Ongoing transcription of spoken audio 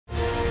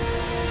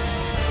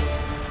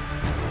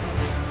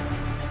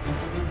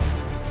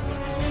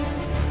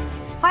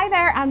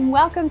there and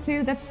welcome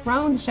to The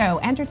Thrones Show,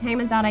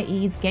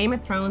 entertainment.ie's Game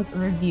of Thrones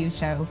review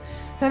show.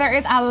 So there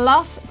is a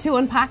lot to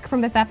unpack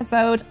from this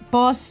episode,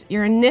 but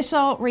your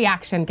initial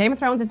reaction. Game of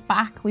Thrones is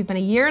back. We've been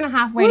a year and a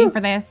half waiting for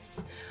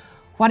this.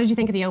 What did you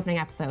think of the opening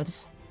episode?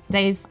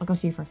 Dave, I'll go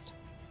to you first.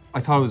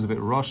 I thought it was a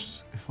bit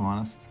rushed, if I'm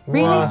honest.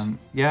 Really?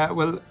 Yeah,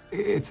 well,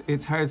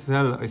 it's hard to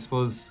tell. I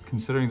suppose,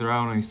 considering there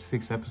are only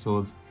 6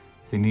 episodes,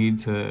 they need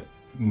to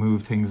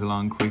move things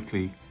along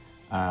quickly.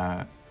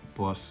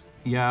 But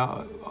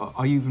yeah,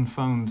 I even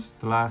found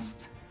the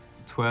last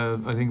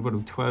 12, I think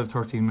about 12,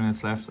 13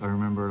 minutes left. I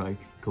remember like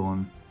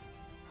going,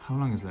 how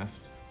long is left?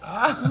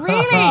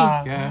 Really?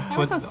 Yeah. I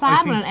was so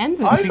sad when it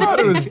ended. I thought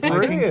it was I think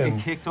brilliant.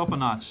 it kicked up a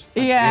notch.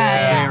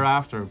 Yeah.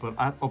 Thereafter, but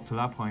up to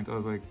that point, I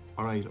was like,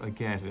 all right, I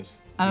get it.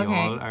 Okay. We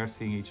all are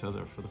seeing each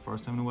other for the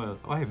first time in a while.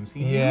 I haven't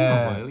seen you in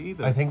a while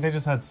either. I think they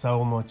just had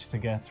so much to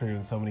get through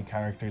and so many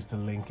characters to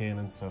link in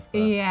and stuff. That,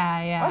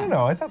 Yeah. I don't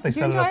know, I thought they Did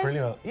you set it up enjoy really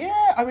it? well.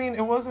 Yeah, I mean,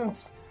 it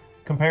wasn't,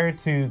 compared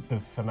to the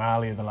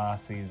finale of the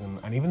last season,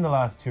 and even the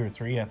last 2 or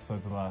 3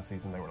 episodes of the last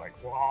season, they were like,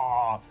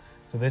 wow.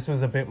 So this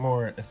was a bit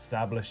more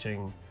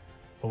establishing,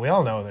 but we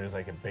all know there's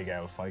like a big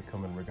out fight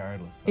coming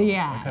regardless. So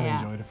Yeah, I kind of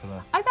yeah. enjoyed it for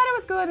that. I thought it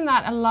was good in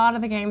that a lot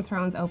of the Game of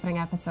Thrones opening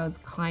episodes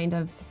kind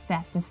of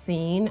set the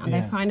scene, and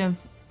they've kind of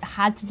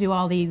had to do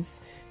all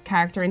these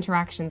character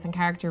interactions and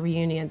character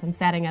reunions and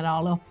setting it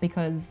all up,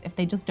 because if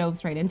they just dove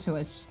straight into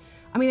it,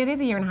 I mean, it is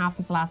a year and a half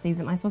since the last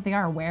season. I suppose they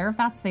are aware of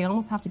that, so they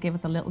almost have to give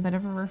us a little bit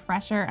of a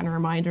refresher and a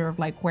reminder of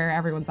like where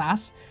everyone's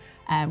at,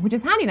 which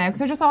is handy now because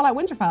they're just all at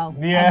Winterfell.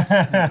 Yeah.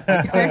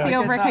 Cersei I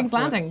over get at that, King's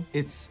but Landing.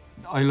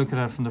 I look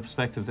at it from the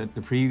perspective that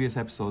the previous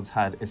episodes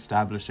had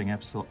establishing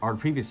episodes, or the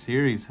previous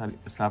series had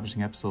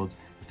establishing episodes,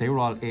 but they were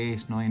all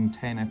 8, 9,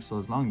 10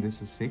 episodes long.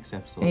 This is 6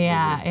 episodes.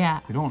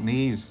 Yeah. We don't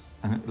need,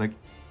 and like,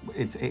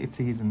 it's 8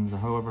 seasons or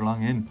however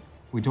long in.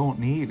 We don't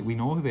need, we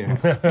know who they are.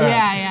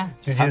 Yeah.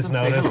 Did you have just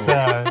them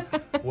say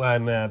notice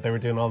when they were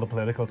doing all the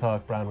political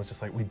talk, Bran was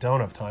just like, we don't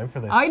have time for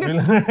this. I know.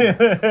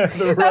 That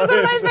was one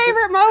of my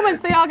favourite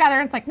moments. They all gather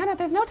and it's like, no,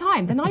 there's no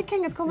time. The Night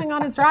King is coming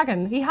on his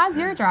dragon. He has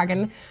your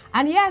dragon.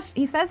 And yet,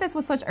 he says this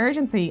with such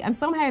urgency, and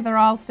somehow they're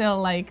all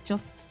still like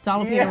just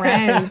dolloping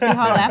around the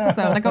whole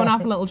episode, like going off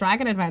on little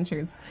dragon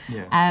adventures.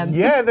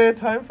 Yeah, they had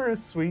time for a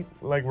sweet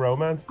like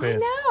romance bit.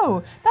 I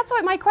know. That's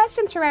why my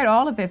question throughout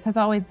all of this has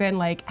always been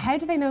like, how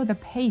do they know the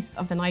pace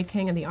of the Night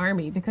King and the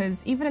army? Because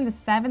even in the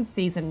 7th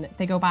season,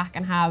 they go back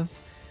and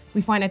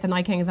we find out the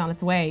Night King is on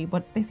its way,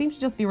 but they seem to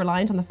just be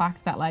reliant on the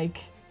fact that like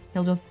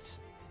they'll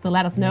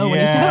let us know when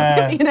he shows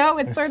up. You know,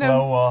 it's They're sort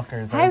slow of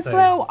walkers. how aren't they?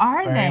 slow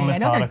are Very they? I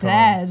know they're methodical.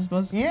 dead,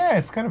 but Yeah,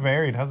 it's kind of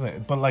varied, hasn't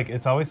it? But like,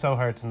 it's always so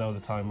hard to know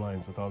the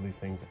timelines with all these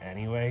things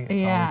anyway.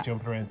 It's always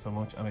jumping around so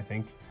much, and I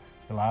think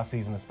the last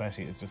season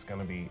especially is just going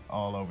to be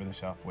all over the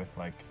shop with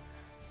like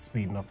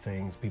speeding up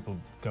things, people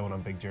going on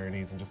big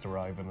journeys and just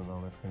arriving and all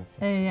this kind of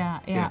stuff.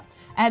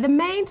 Yeah. The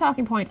main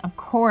talking point, of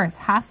course,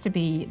 has to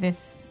be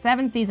this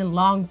 7-season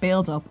long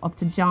build-up up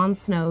to Jon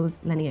Snow's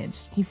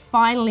lineage. He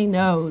finally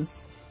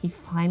knows.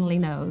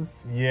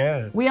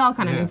 Yeah. We all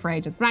kind of knew for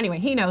ages, but anyway,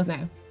 he knows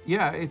now.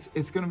 Yeah, it's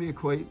going to be a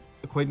quite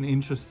an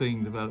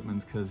interesting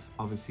development, because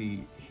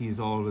obviously he's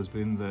always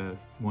been the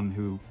one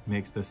who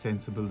makes the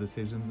sensible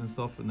decisions and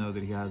stuff, but now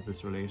that he has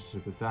this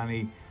relationship with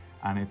Dany,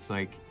 and it's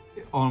like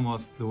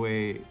almost the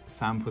way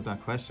Sam put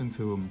that question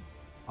to him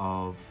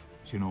of,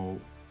 you know,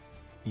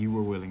 you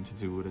were willing to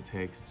do what it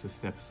takes to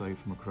step aside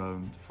from a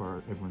crown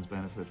for everyone's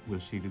benefit, will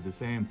she do the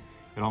same?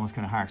 It almost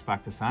kind of harks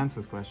back to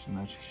Sansa's question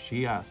that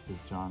she asked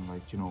of Jon,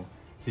 like, you know,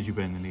 did you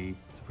bend the knee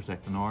to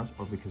protect the North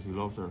or because you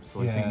loved her?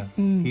 So I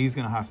think he's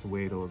going to have to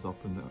weigh those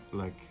up, and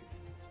like,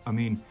 I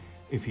mean,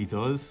 if he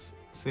does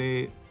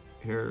say,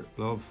 here,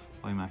 love,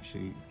 I'm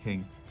actually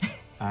king,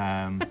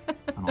 and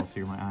also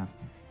you're my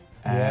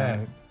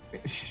aunt,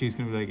 she's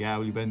going to be like, yeah,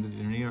 well, you bended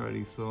your knee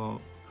already, so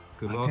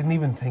good luck. I didn't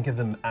even think of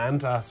the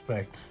aunt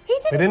aspect. He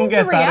They didn't didn't seem to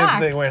get that into react.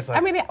 the thing where it's like,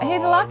 I mean, he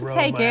had a lot to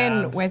take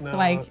in with no.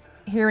 like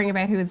hearing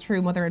about who his true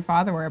mother and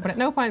father were, but at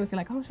no point was he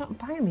like, oh, I'm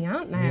banging me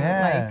aunt now.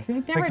 Yeah. Like,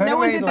 They never, kinda no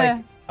one made, did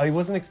like, I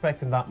wasn't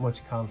expecting that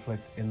much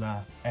conflict in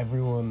that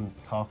everyone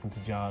talking to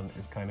Jon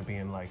is kind of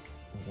being like,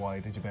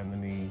 why did you bend the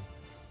knee?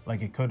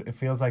 Like, it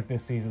feels like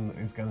this season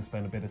is going to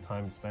spend a bit of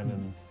time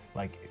spending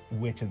like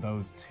which of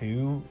those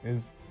two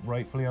is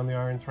rightfully on the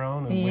Iron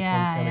Throne and which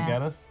one's going to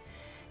get it.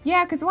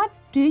 Yeah, because what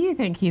do you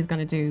think he's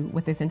going to do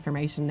with this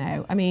information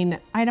now? I mean,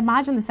 I'd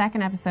imagine the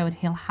 2nd episode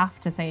he'll have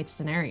to say it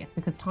to Daenerys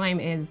because time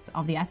is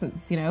of the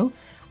essence, you know?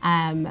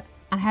 And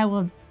how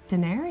will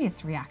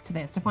Daenerys react to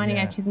this, to finding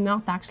out she's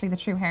not actually the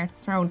true heir to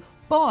the throne?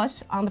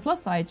 But on the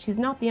plus side, she's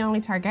not the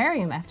only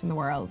Targaryen left in the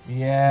world.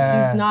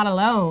 Yeah. She's not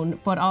alone,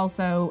 but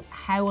also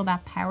how will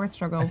that power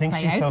struggle play out between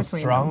them? I think she's so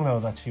strong though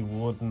that she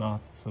would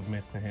not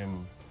submit to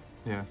him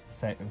Yeah.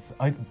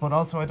 But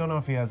also, I don't know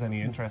if he has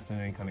any interest in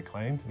any kind of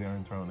claim to the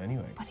Iron Throne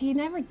anyway. But he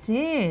never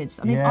did.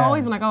 And they've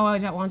always been like, oh, I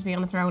don't want to be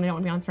on the throne, I don't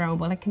want to be on the throne.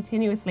 But like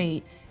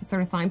continuously, it's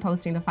sort of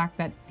signposting the fact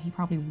that he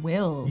probably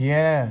will.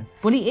 Yeah.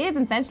 But he is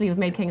essentially, he was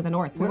made King of the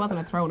North, so he wasn't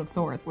a throne of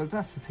sorts. Well,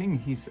 that's the thing.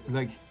 He's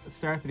like, at the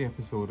start of the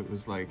episode, it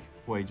was like,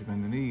 why'd you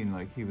bend the knee? And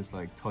like, he was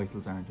like,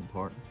 titles aren't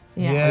important.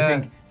 Yeah. I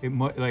think it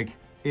might, like,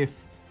 if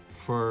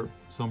for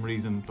some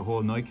reason the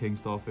whole Night King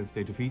stuff, if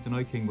they defeat the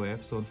Night King by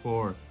episode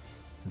 4,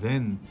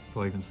 then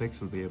 5 and 6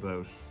 will be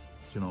about,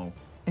 you know,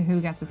 who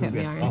gets to sit in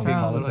the Iron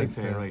Throne. But I'd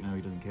say right now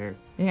he doesn't care.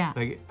 Yeah.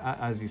 Like,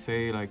 as you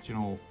say, like, you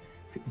know,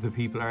 the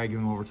people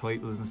arguing over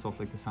titles and stuff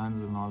like the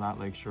Sansas and all that,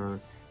 like, sure,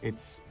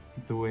 it's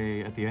the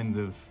way at the end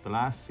of the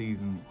last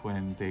season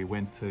when they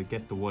went to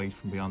get the White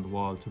from beyond the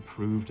wall to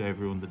prove to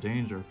everyone the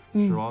danger.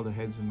 Sure, all the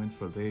heads in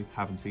Winterfell, they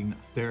haven't seen it.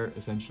 They're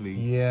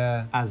essentially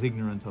as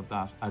ignorant of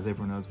that as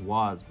everyone else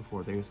was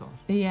before they saw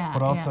it. Yeah.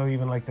 But also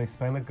even like they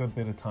spent a good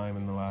bit of time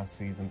in the last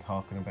season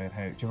talking about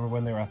how, do you remember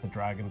when they were at the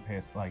Dragon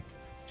Pit, like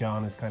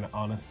Jon is kind of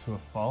honest to a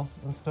fault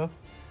and stuff?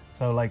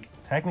 So like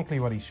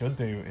technically what he should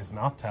do is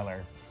not tell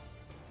her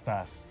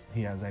that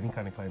he has any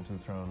kind of claim to the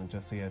throne and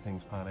just see how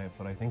things pan out.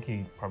 But I think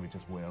he probably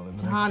just will in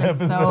the next episode.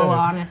 Jon is so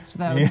honest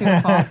though, to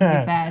a fault, as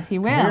he said. He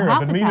will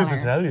have to tell her.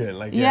 to tell you,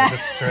 like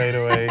just straight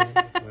away.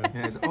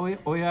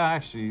 Oh yeah,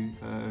 actually,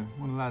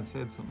 one of the lads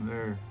said something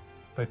there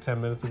about 10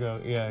 minutes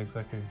ago. Yeah,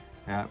 exactly.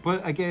 Yeah,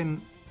 but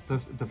again,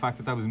 the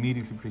fact that was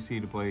immediately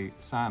preceded by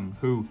Sam,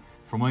 who,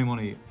 for my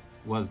money,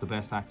 was the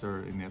best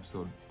actor in the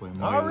episode by a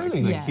mile. Oh,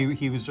 really? Like,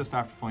 he was just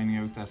after finding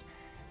out that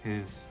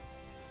his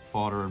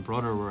father and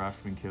brother were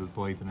after being killed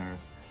by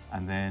Daenerys,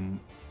 and then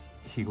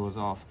he goes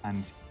off,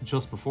 and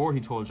just before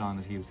he told Jon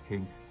that he was the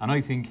king, and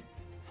I think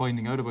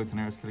finding out about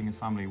Daenerys killing his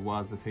family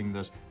was the thing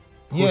that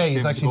pushed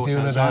he's him actually to go doing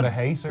tell it Jon, out of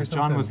hate or something.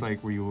 Jon was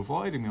like, were you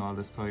avoiding me all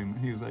this time?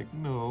 And he was like,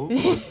 no.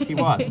 But he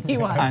was. He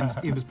was.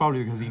 And it was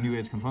probably because he knew he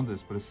had to confront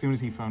this, but as soon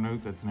as he found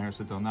out that Daenerys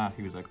had done that,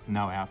 he was like,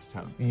 now I have to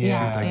tell him. Yeah.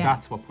 He was like,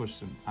 that's what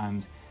pushed him.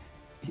 And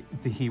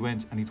he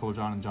went and he told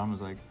Jon, and Jon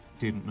was like,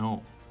 didn't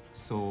know.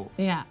 So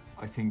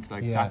I think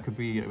like that could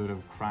be a bit of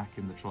a crack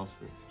in the trust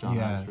that Jon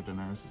has for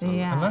Daenerys as well.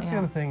 Yeah, and that's the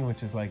other thing,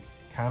 which is like,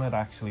 can it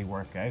actually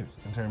work out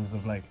in terms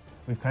of like,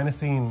 we've kind of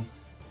seen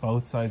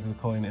both sides of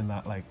the coin in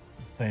that like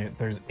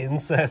there's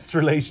incest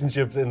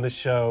relationships in the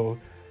show.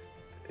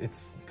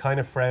 It's kind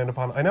of frowned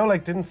upon. I know,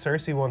 like, didn't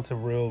Cersei want to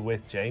rule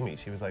with Jaime?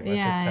 She was like,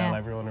 let's just tell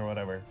everyone or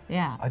whatever.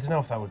 Yeah. I don't know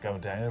if that would go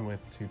down with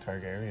 2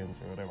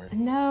 Targaryens or whatever.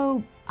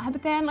 No,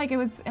 but then, like, it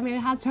was, I mean,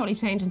 it has totally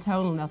changed in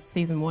tone. That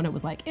season 1, it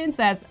was like,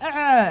 incest,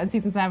 and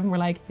season 7, we're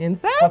like,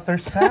 incest? But they're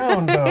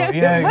sound, though.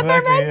 Yeah, but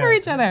they're meant for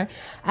each other.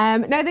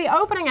 Now, the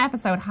opening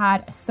episode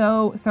had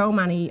so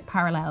many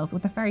parallels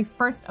with the very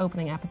first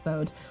opening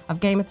episode of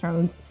Game of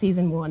Thrones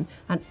season 1.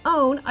 And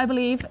Owen, I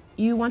believe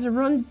you want to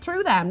run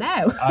through them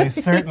now. I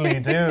certainly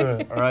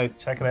do. All right,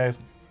 check it out.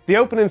 The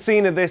opening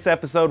scene of this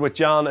episode with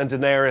Jon and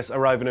Daenerys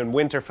arriving in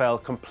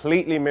Winterfell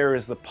completely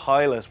mirrors the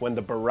pilot when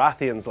the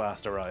Baratheons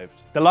last arrived.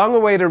 The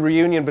long-awaited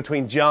reunion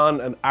between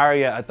Jon and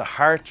Arya at the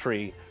Heart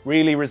Tree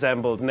really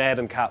resembled Ned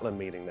and Catelyn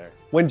meeting there.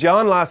 When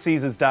Jon last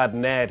sees his dad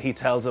Ned, he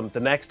tells him, the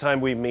next time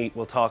we meet,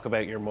 we'll talk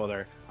about your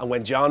mother. And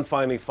when Jon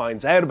finally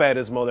finds out about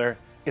his mother,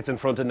 it's in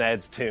front of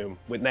Ned's tomb,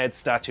 with Ned's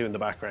statue in the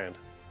background.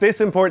 This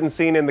important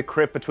scene in the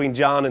crypt between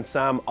Jon and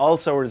Sam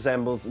also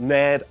resembles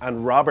Ned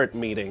and Robert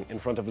meeting in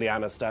front of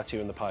Lyanna's statue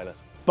in the pilot.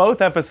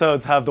 Both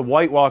episodes have the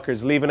White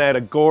Walkers leaving out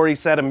a gory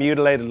set of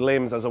mutilated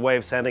limbs as a way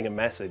of sending a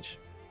message.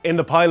 In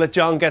the pilot,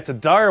 Jon gets a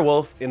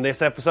direwolf. In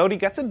this episode, he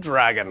gets a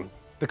dragon.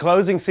 The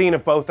closing scene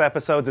of both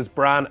episodes is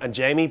Bran and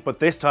Jaime, but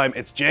this time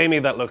it's Jaime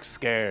that looks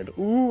scared.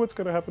 Ooh, what's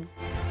gonna happen?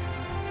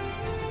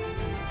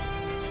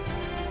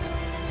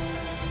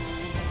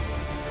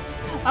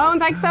 Oh,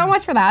 and thanks so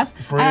much for that.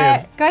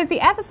 Brilliant. Guys,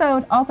 the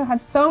episode also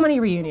had so many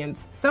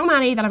reunions. So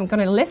many that I'm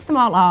going to list them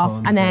all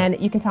off, and then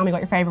you can tell me what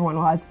your favourite one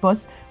was.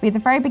 But we had the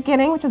very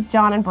beginning, which was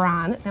Jon and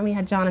Bran. Then we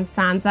had Jon and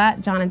Sansa,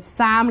 Jon and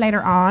Sam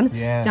later on,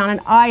 Jon and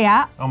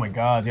Arya. Oh my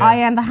God,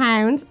 Arya and the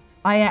Hound,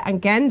 Arya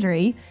and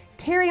Gendry,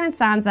 Tyrion and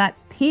Sansa,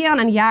 Theon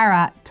and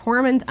Yara,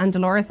 Tormund and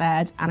Dolorous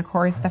Edd, and of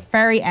course the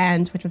very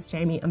end, which was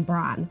Jaime and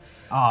Bran.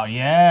 Oh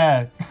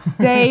yeah.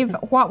 Dave,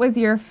 what was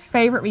your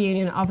favourite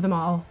reunion of them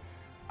all?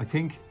 I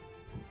think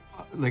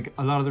like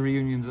a lot of the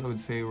reunions, I would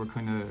say, were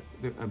kind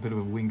of a bit of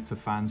a wink to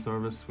fan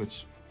service,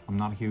 which I'm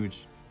not a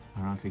huge,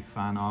 ironically,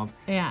 fan of.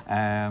 Yeah.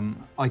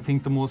 I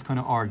think the most kind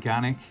of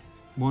organic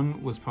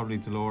one was probably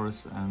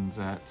Dolorous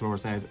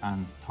Edd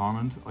and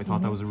Tormund. I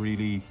thought that was a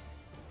really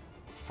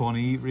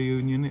funny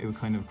reunion. It would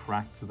kind of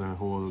crack to their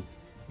whole,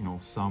 you know,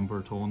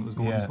 somber tone that was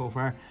going so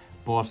far.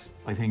 But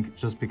I think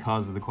just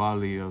because of the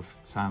quality of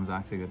Sam's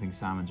acting, I think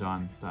Sam and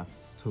Jon, that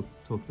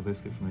took the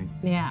biscuit for me.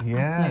 Yeah,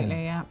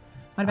 absolutely. Yeah.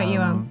 What about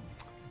you,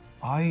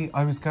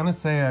 I was gonna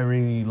say I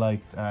really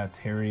liked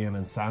Tyrion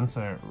and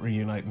Sansa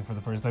reuniting for the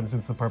first time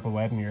since the Purple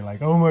Wedding. You're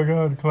like, oh my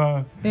God,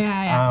 class.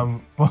 Yeah.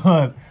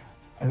 But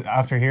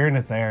after hearing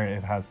it there,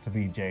 it has to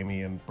be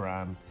Jaime and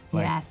Bran.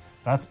 Like,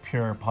 yes. That's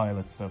pure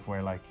pilot stuff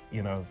where, like,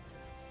 you know,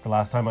 the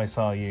last time I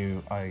saw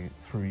you, I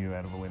threw you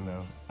out of a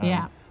window.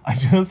 Yeah. I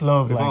just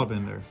love We've like all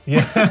been there.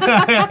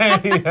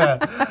 yeah.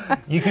 Yeah.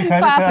 You can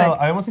kind of tell.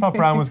 I almost thought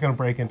Bran was going to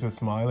break into a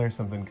smile or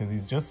something because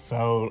he's just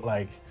so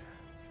like,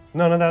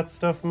 none of that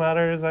stuff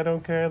matters. I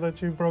don't care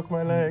that you broke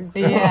my legs.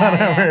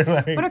 Yeah.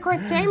 Like, But of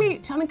course, Jamie,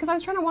 because I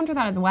was trying to wonder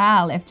that as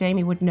well, if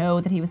Jamie would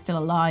know that he was still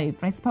alive.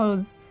 But I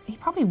suppose he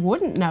probably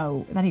wouldn't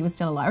know that he was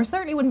still alive, or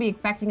certainly wouldn't be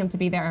expecting him to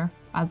be there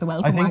as the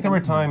welcome I think there were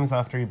wagon. times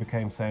after he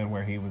became sound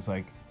where he was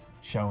like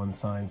showing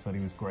signs that he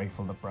was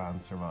grateful that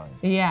Bran survived.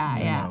 Yeah,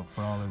 you yeah. know,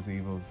 for all his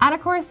evils. And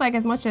of course, like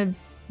as much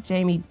as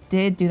Jamie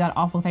did do that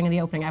awful thing in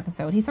the opening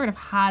episode, he sort of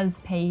has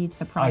paid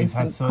the price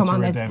had and such come a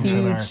on this redemption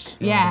huge,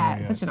 arc or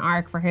whatever, such an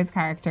arc for his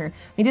character.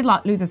 He did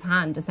lose his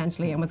hand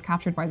essentially and was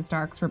captured by the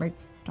Starks for about,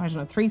 I don't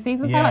know, 3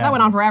 seasons. That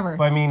went on forever.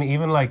 But I mean,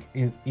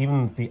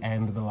 even the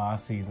end of the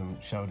last season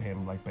showed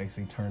him like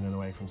basically turning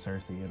away from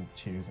Cersei and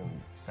choosing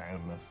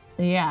soundness.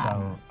 Yeah.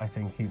 So I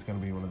think he's going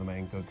to be one of the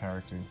main good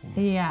characters.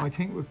 Yeah. I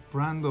think with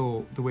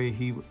Brando, the way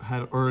he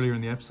had earlier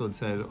in the episode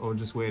said, "Oh,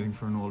 just waiting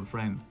for an old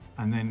friend,"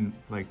 and then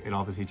like it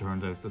obviously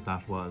turned out that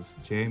that was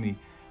Jamie.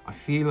 I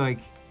feel like,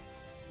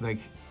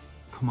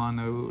 come on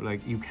now,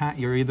 like you can't.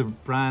 You're either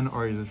Bran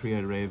or you're the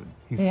Three-Eyed Raven.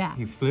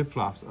 He flip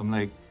flops. I'm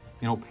like,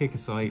 you know, pick a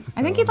side.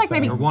 I think he's like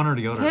maybe You're one or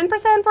the other.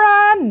 10%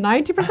 Bran,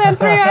 90%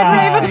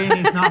 Three-Eyed Raven.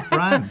 He's not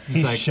Bran.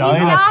 He's like, shy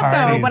He's at not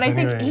parties though, but I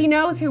think anyway. he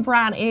knows who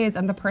Bran is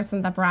and the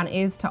person that Bran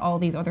is to all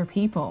these other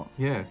people.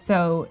 Yeah.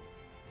 So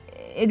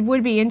it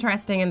would be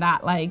interesting in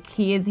that, like,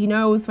 he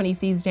knows when he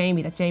sees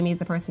Jamie that Jamie is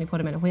the person who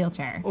put him in a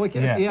wheelchair. Oh, I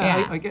get,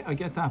 Yeah. I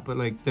get that, but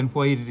like, then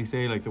why did he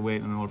say like the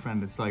waiting on an old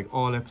friend? It's like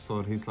all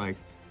episode he's like,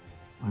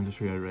 I'm the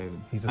Three-Eyed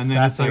Raven. He's a and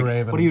then it's sassy like,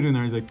 raven. what are you doing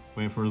there? He's like,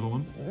 waiting for the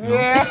one. You know?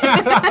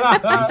 Yeah.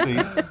 We'll see.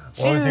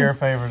 What was your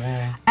favourite?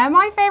 Yeah.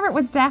 My favourite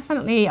was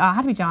definitely, it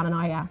had to be John and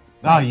Aya.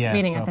 Oh, yeah,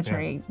 Leaning at the stop, yeah.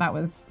 tree. That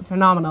was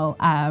phenomenal.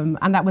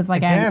 And that was like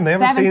Again, they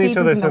haven't 7 seen each seasons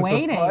other in the since the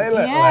waiting.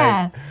 pilot,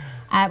 Yeah. like.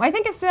 I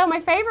think it's still, my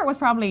favourite was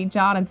probably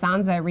Jon and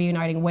Sansa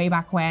reuniting way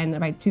back when,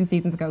 about 2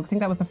 seasons ago. 'Cause I think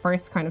that was the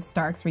first kind of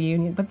Starks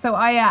reunion. But so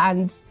Aya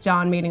and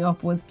Jon meeting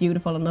up was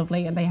beautiful and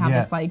lovely, and they had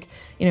this like,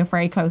 you know,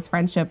 very close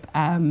friendship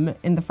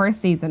in the first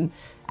season.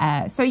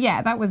 So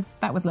yeah, that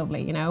was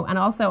lovely, you know. And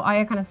also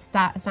Aya kind of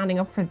standing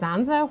up for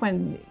Sansa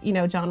when, you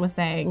know, Jon was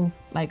saying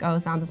like, oh,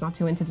 Sansa's not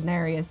too into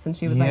Daenerys, and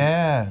she was like,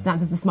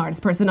 Sansa's the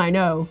smartest person I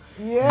know.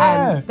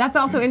 Yeah. That's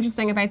also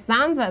interesting about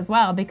Sansa as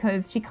well,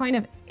 because she kind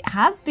of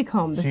has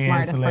become the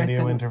smartest is the Lady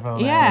person. of Winterfell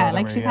now, yeah, or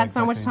like whatever, she's had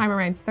so much time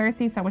around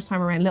Cersei, so much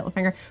time around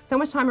Littlefinger, so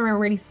much time around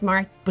really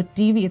smart but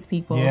devious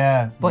people.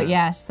 Yeah. But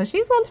yeah, so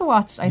she's one to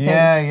watch, I think.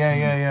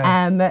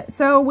 Yeah.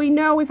 So we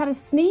know we've had a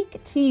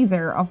sneak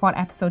teaser of what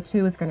episode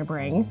 2 is going to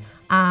bring,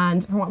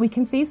 and from what we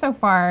can see so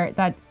far,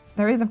 that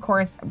there is, of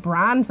course,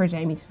 Bran for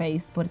Jamie to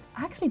face, but it's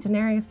actually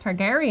Daenerys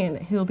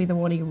Targaryen who will be the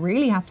one he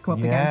really has to come up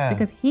against,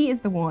 because he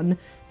is the one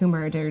who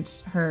murdered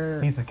her.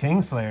 He's the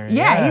Kingslayer.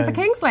 Yeah, he's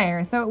the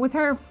Kingslayer. So it was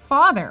her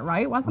father,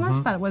 right? Wasn't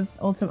it? That was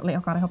ultimately. Oh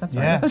God, I hope that's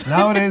right. Yeah,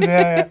 now it is.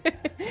 Yeah.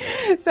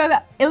 So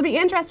it'll be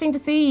interesting to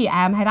see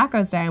how that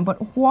goes down.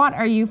 But what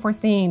are you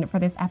foreseeing for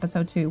this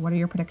episode 2? What are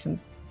your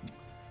predictions?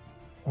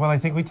 Well, I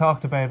think we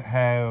talked about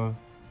how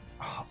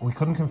we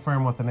couldn't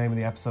confirm what the name of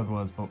the episode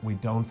was, but we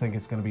don't think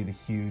it's going to be the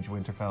huge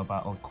Winterfell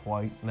battle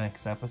quite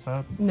next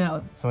episode.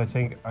 No. So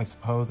I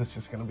suppose it's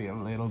just going to be a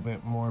little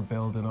bit more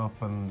building up,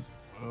 and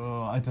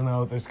I don't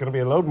know, there's going to be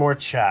a load more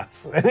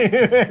chats.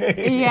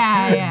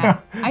 Yeah.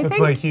 That's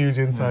my huge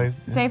insight.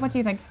 Dave, what do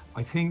you think?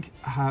 I think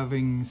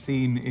having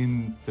seen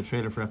in the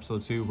trailer for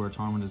episode 2 where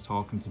Tormund is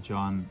talking to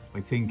Jon, I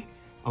think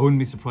I wouldn't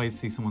be surprised to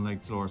see someone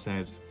like Dolores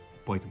said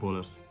bite the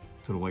bullet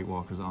to the White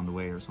Walkers on the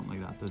way or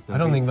something like that. I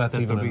don't think that's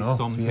even there'll enough. be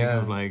something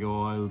of like,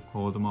 oh, I'll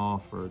hold them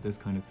off, or this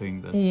kind of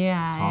thing that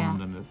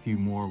Tormund and a few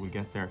more will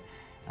get there.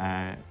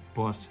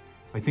 But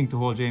I think the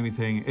whole Jamie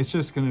thing, it's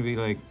just going to be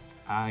like,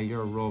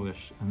 you're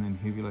rubbish, and then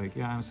he'll be like,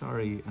 yeah, I'm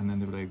sorry, and then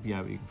they'll be like,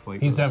 yeah, but you can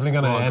fight. He's definitely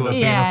going to end up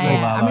being a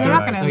Yeah. I mean, they're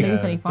not going to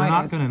lose any They're fighters.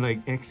 not going to like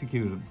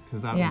execute him,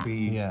 because that would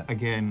be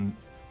again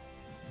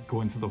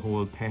going to the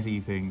whole petty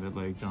thing that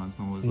like Jon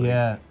Snow was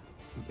like,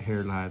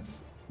 here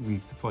lads, we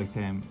have to fight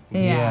them.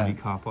 We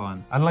cop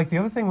on. And like the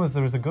other thing was,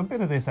 there was a good bit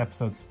of this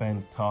episode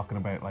spent talking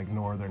about like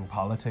northern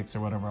politics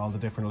or whatever, all the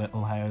different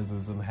little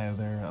houses and how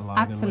they're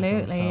aligning. Absolutely,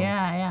 with them. So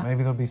yeah.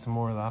 Maybe there'll be some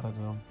more of that. I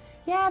don't know.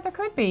 Yeah, there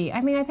could be.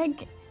 I mean, I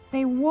think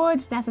they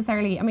would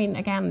necessarily, I mean,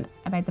 again,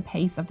 about the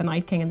pace of the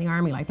Night King and the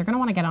army, like they're going to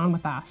want to get on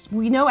with that.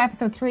 We know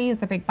episode 3 is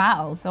the big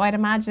battle, so I'd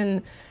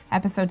imagine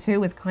episode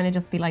 2 is kind of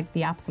just be like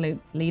the absolute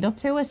lead up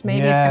to it.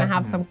 Maybe it's going to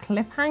have some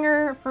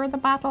cliffhanger for the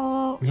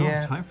battle. We don't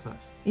have time for that.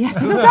 Yeah,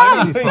 there's no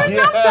time. There's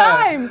no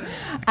time.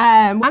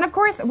 And of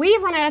course,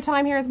 we've run out of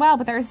time here as well,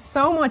 but there's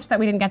so much that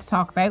we didn't get to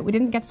talk about. We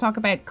didn't get to talk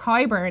about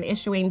Qyburn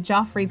issuing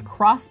Joffrey's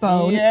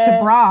crossbow to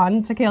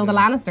Bronn to kill the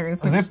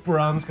Lannisters. As if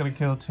Bronn's going to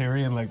kill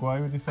Tyrion. Like, why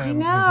would you say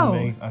him as a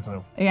mate? I don't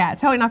know. Yeah,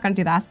 totally not going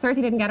to do that.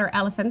 Cersei didn't get her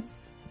elephants.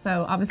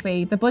 So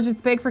obviously the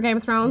budget's big for Game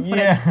of Thrones, but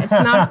it's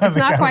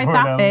not quite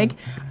that big.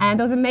 And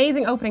those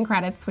amazing opening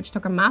credits, which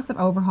took a massive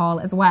overhaul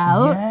as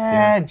well.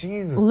 Yeah,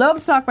 Jesus. Love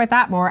to talk about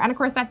that more. And of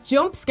course that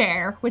jump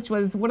scare, which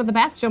was one of the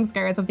best jump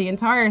scares of the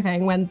entire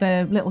thing, when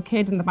the little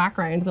kid in the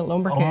background, the little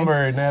Umber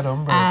kid. Ned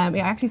Umber. I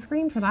actually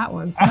screamed for that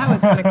one, so that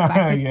was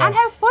unexpected. And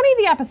how funny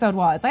the episode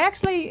was.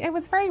 It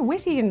was very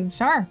witty and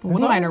sharp,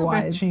 one-liner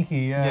wise. A bit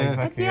cheeky, yeah,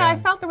 exactly. I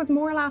felt there was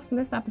more laughs in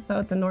this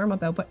episode than normal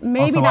though, but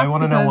maybe also, that's I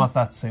want to because know what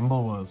that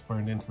symbol was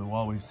burned into the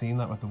wall. We've seen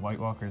that with the White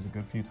Walkers a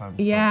good few times.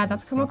 Yeah,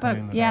 that's come up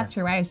throughout.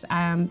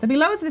 There'll be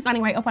loads of this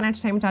anyway up on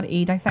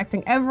entertainment.ie,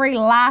 dissecting every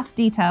last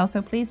detail,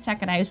 so please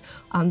check it out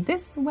on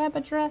this web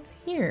address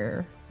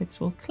here, which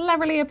will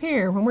cleverly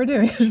appear when we're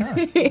doing it.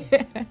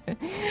 Sure.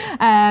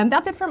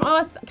 That's it from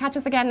us. Catch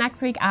us again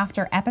next week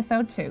after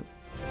episode 2.